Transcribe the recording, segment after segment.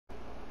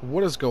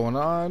What is going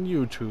on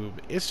YouTube?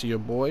 It's your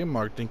boy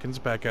Mark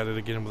Dinkins back at it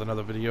again with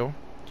another video.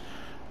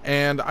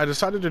 And I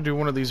decided to do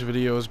one of these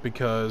videos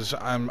because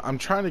I'm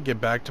trying to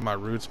get back to my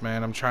roots,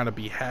 man. I'm trying to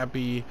be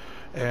happy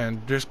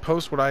and just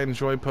post what I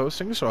enjoy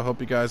posting. So I hope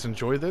you guys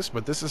enjoy this,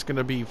 but this is going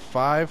to be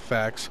 5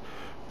 facts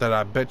that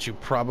I bet you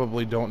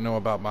probably don't know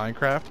about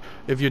Minecraft.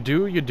 If you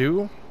do, you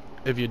do.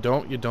 If you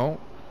don't, you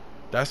don't.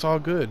 That's all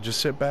good. Just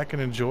sit back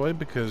and enjoy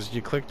because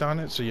you clicked on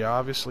it, so you're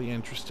obviously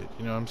interested.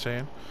 You know what I'm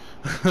saying?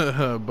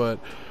 But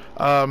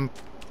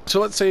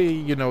so let's say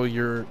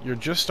you're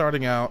just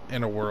starting out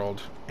in a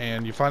world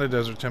and you find a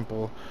desert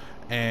temple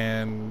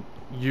and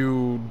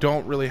you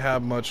don't really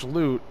have much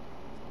loot.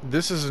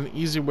 This is an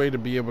easy way to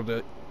be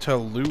able to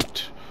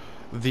loot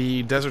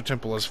the desert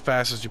temple as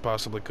fast as you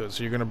possibly could.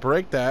 So you're gonna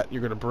break that.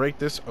 You're gonna break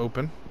this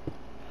open,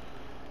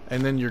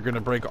 and then you're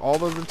gonna break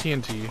all of the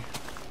TNT.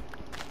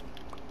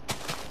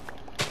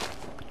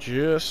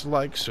 Just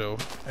like so.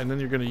 And then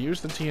you're going to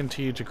use the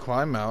TNT to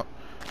climb out.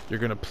 You're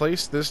going to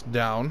place this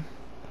down.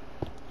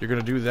 You're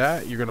going to do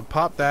that. You're going to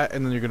pop that.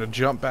 And then you're going to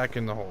jump back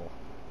in the hole.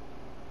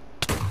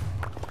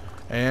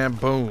 And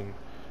boom.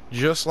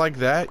 Just like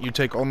that, you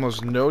take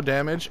almost no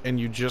damage. And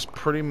you just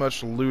pretty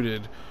much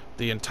looted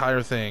the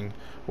entire thing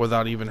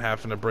without even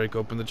having to break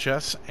open the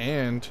chests.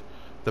 And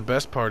the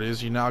best part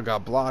is you now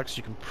got blocks.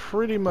 You can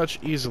pretty much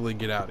easily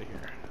get out of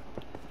here.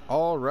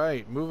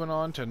 Alright, moving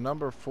on to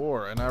number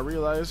 4, and I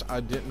realize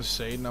I didn't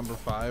say number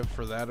 5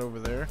 for that over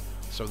there,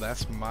 so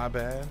that's my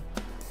bad.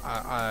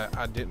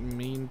 I didn't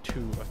mean to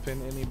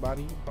offend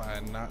anybody by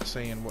not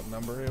saying what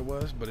number it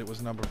was, but it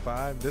was number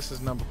 5. This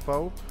is number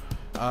 4.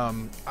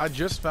 I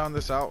just found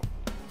this out.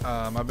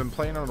 I've been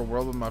playing on the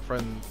world with my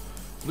friend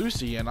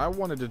Lucy, and I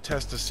wanted to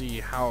test to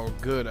see how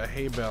good a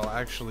hay bale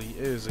actually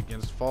is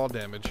against fall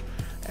damage,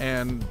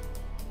 and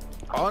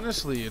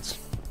honestly, it's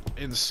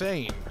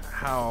insane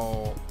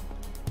how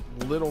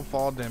little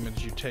fall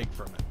damage you take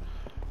from it.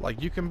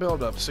 Like, you can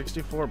build up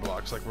 64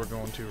 blocks like we're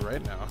going to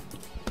right now.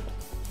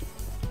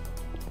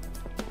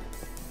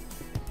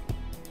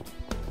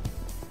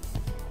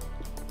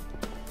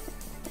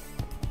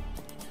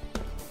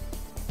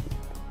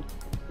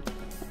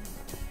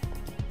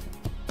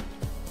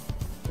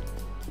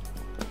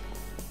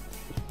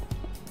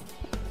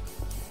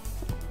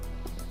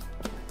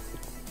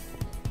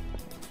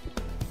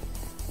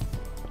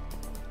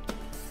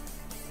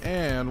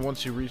 And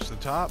once you reach the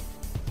top,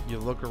 you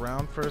look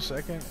around for a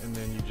second, and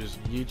then you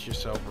just yeet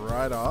yourself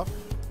right off,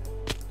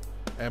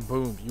 and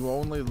boom, you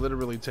only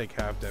literally take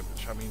half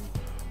damage. I mean,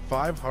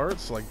 5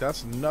 hearts, like,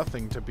 that's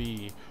nothing to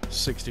be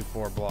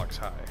 64 blocks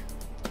high.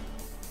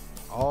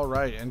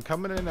 Alright, and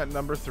coming in at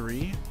number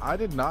 3, I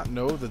did not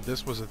know that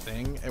this was a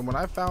thing, and when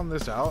I found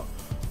this out,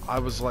 I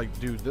was like,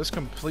 dude, this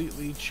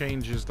completely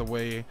changes the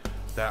way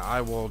that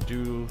I will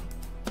do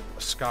a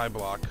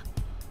skyblock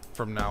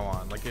from now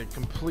on. Like, it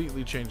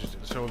completely changes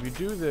it. So if you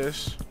do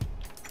this,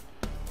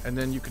 and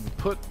then you can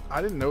put,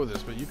 I didn't know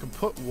this, but you can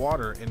put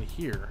water in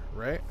here,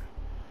 right?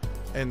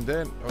 And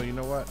then, oh, you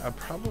know what? I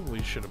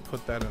probably should have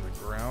put that in the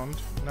ground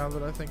now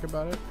that I think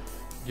about it.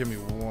 Give me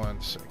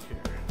 1 sec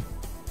here.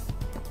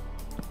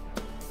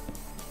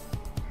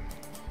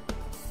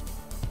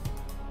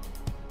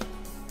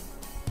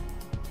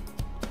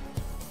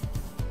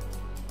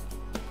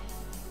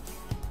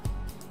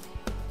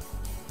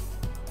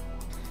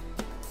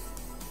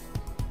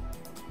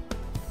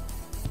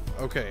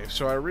 Okay,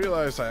 so I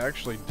realized I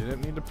actually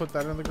didn't need to put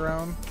that in the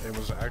ground. It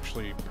was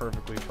actually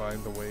perfectly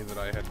fine the way that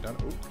I had done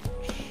it. Oh,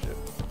 shit.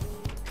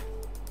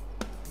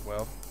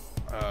 Well,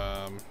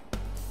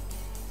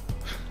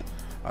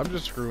 I'm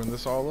just screwing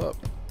this all up.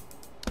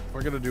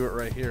 We're gonna do it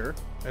right here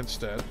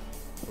instead.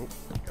 Oh,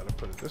 gotta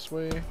put it this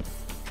way, and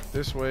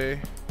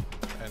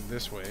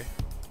this way.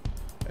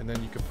 And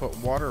then you can put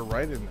water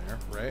right in there,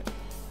 right?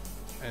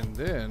 And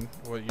then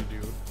what you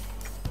do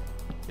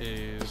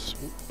is...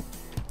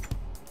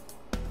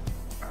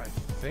 I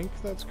think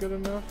that's good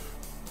enough.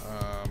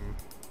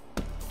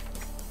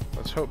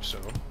 Let's hope so.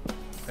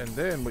 And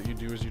then what you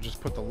do is you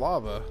just put the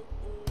lava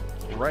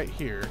right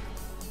here,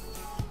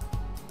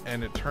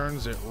 and it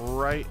turns it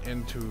right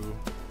into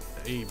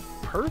a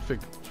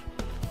perfectly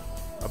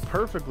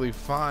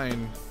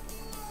fine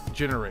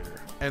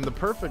generator. And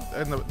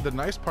the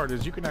nice part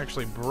is you can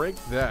actually break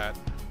that,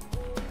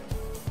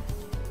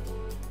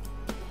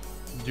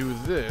 do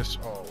this.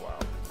 Oh wow,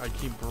 I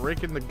keep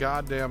breaking the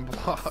goddamn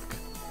block.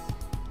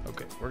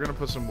 Okay, we're gonna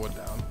put some wood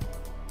down.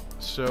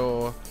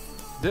 So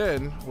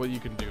then what you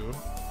can do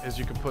is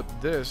you can put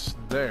this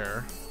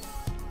there,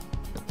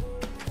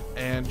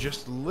 and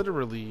just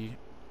literally,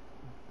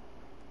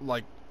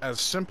 like, as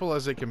simple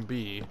as it can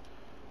be,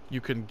 you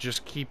can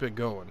just keep it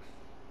going.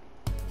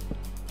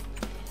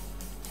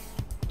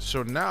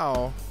 So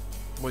now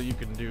what you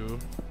can do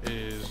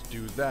is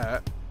do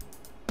that,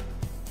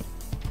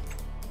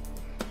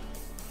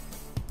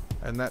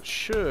 and that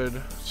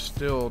should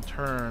still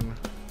turn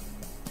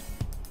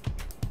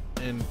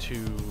into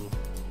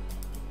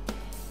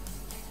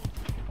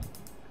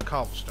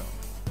cobblestone.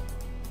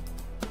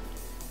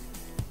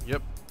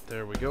 Yep,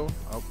 there we go.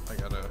 Oh, I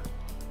gotta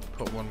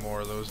put one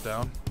more of those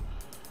down.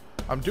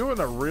 I'm doing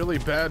a really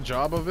bad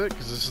job of it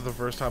because this is the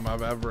first time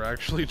I've ever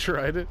actually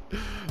tried it.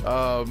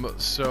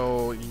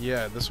 So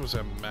yeah, this was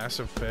a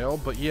massive fail.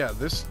 But yeah,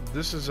 this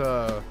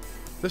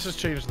has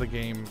changed the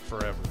game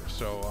forever.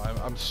 So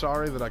I'm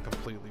sorry that I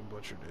completely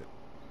butchered it.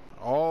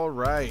 All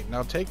right,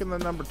 now taking the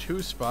number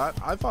 2 spot,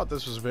 I thought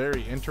this was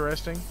very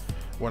interesting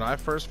when I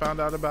first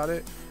found out about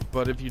it.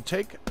 But if you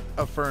take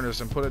a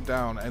furnace and put it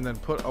down and then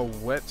put a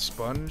wet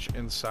sponge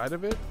inside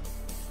of it,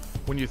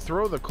 when you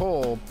throw the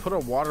coal, put a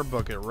water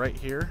bucket right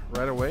here,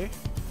 right away.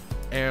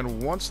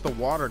 And once the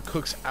water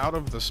cooks out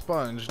of the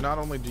sponge, not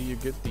only do you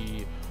get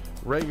the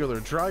regular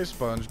dry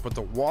sponge, but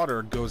the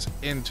water goes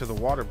into the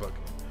water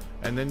bucket.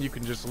 And then you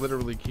can just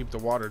literally keep the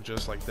water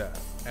just like that.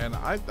 And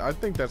I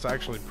think that's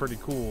actually pretty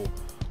cool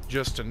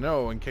just to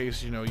know in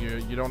case, you know,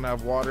 you don't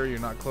have water, you're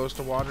not close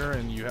to water,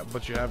 and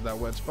but you have that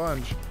wet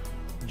sponge,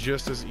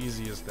 just as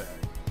easy as that.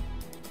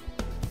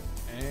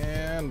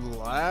 And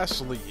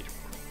lastly,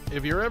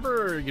 if you're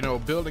ever, you know,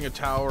 building a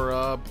tower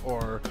up,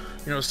 or,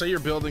 you know, say you're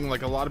building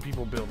like a lot of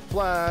people build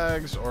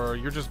flags, or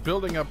you're just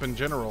building up in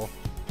general,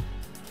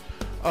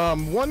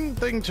 one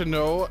thing to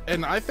know,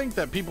 and I think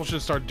that people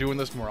should start doing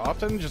this more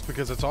often just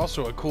because it's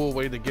also a cool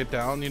way to get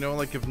down, you know,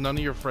 like if none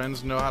of your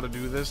friends know how to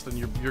do this, then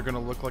you're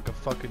gonna look like a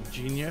fucking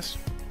genius.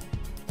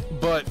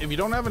 But if you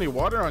don't have any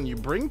water on you,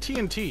 bring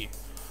TNT,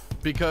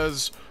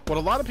 because what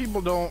a lot of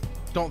people don't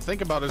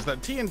think about is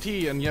that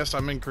TNT, and yes,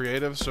 I'm in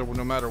creative, so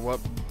no matter what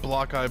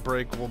block I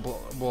break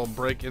will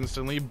break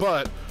instantly,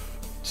 but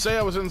say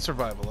I was in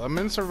survival. I'm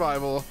in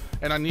survival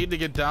and I need to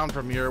get down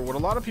from here. What a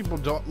lot of people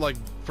don't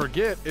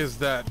forget is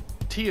that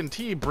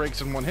TNT breaks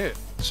in one hit.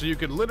 So you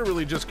could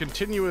literally just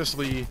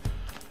continuously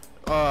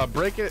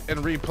break it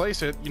and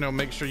replace it, you know,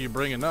 make sure you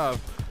bring enough,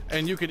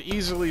 and you could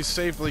easily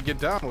safely get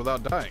down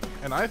without dying.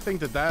 And I think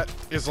that that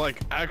is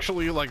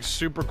actually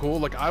super cool.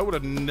 Like, I would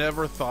have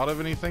never thought of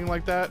anything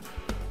like that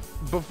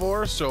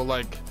before. So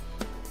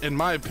in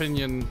my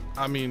opinion,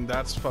 I mean,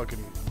 that's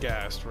fucking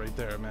gassed right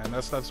there, man.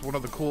 That's one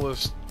of the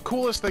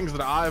coolest things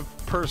that I've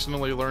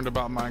personally learned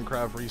about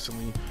Minecraft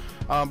recently.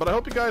 But I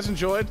hope you guys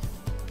enjoyed.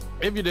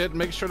 If you did,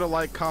 make sure to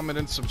like, comment,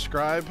 and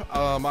subscribe.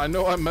 I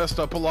know I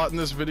messed up a lot in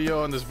this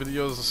video, and this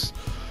video is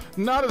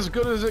not as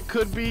good as it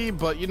could be,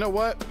 but you know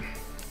what?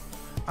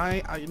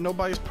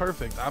 Nobody's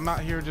perfect. I'm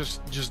out here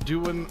just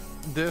doing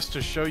this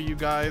to show you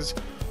guys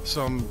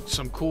some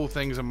cool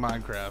things in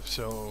Minecraft.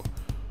 So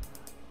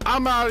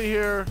I'm out of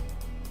here.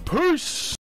 Peace.